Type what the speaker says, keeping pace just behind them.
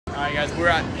Alright guys, we're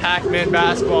at Pac Man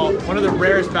basketball, one of the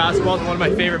rarest basketballs and one of my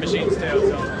favorite machines too,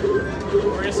 so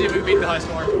we're gonna see if we can beat the high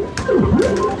score.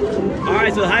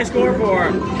 Alright, so the high score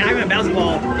for Pac Man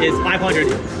basketball is 500.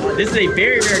 This is a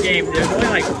very rare game. There's only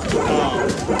like,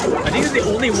 I think it's the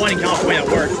only one in California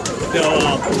that works. So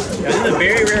yeah, this is a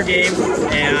very rare game,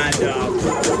 and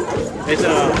it's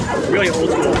really old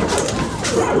school.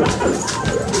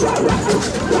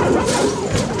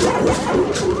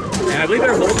 And I believe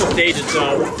there are multiple stages, so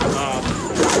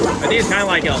I think it's kind of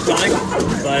like Sonic,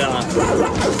 but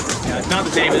yeah, it's not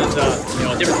the same. It's a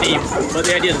different theme, but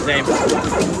the idea is the same.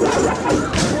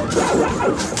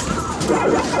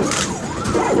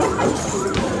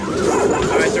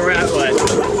 All right, so we're at what,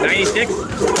 96,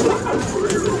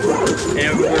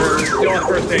 and we're still on the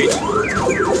first stage.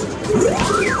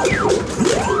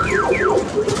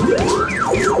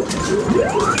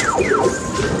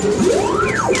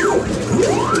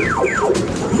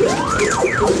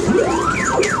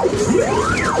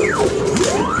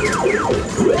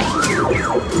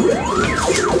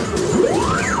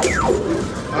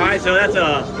 Alright, so that's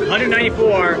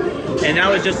 194, and that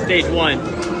was just stage 1.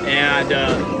 And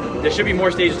there should be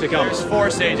more stages to come. There's 4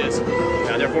 stages.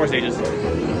 Yeah, there are 4 stages.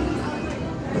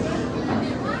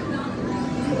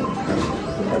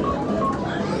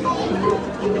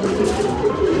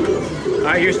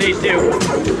 Alright, here's stage 2.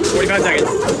 45 seconds.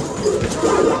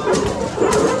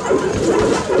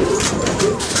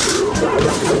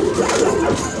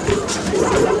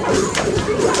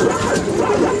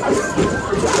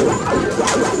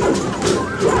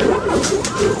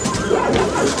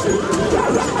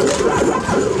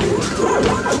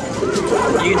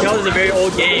 You can tell this is a very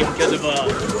old game because of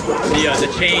the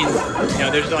chains.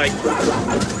 There's like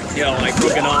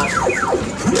broken off.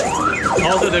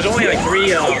 Also, there's only like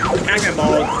 3 Pac Man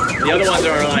balls. The other ones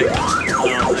are like,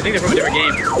 I think they're from a different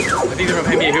game. I think they're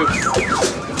from NBA Hoops.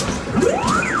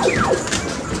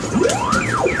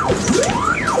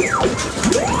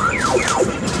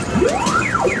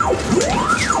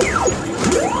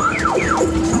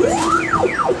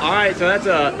 Alright, so that's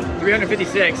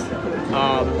 356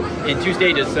 in 2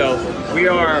 stages, so we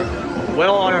are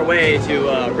well on our way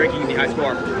to breaking the high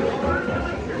score.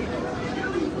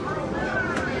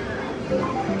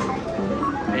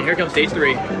 And here comes stage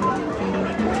 3.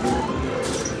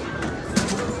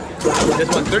 This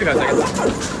one's 35 seconds.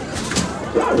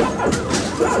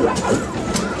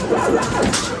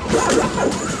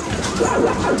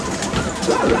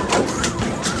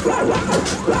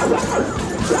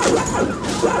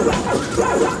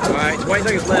 Alright, 20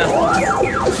 seconds left.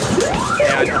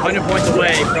 And 100 points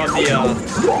away from the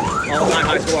all-time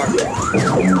high score.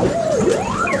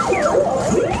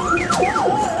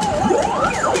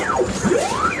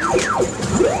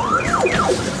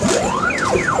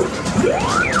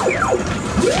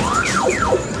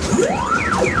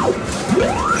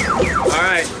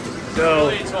 Alright,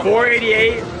 so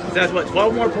 488, so that's what,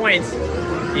 12 more points,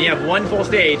 and you have 1 full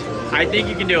stage. I think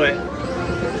you can do it.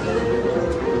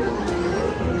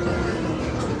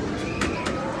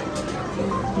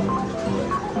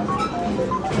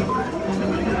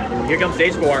 Here comes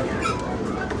stage 4. And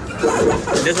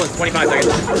this one's 25 seconds.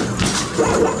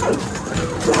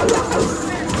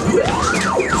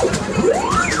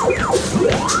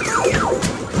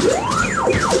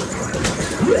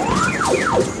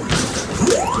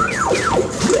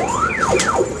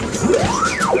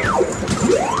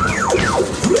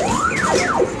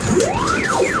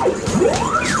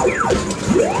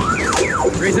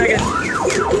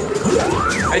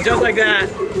 And just like that,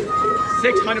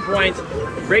 600 points,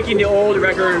 breaking the old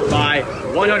record by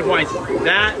 100 points.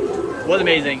 That was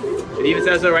amazing. It even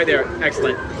says so right there.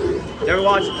 Excellent. To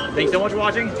everyone watch, thanks so much for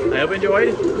watching. I hope you enjoyed,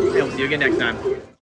 and we'll see you again next time.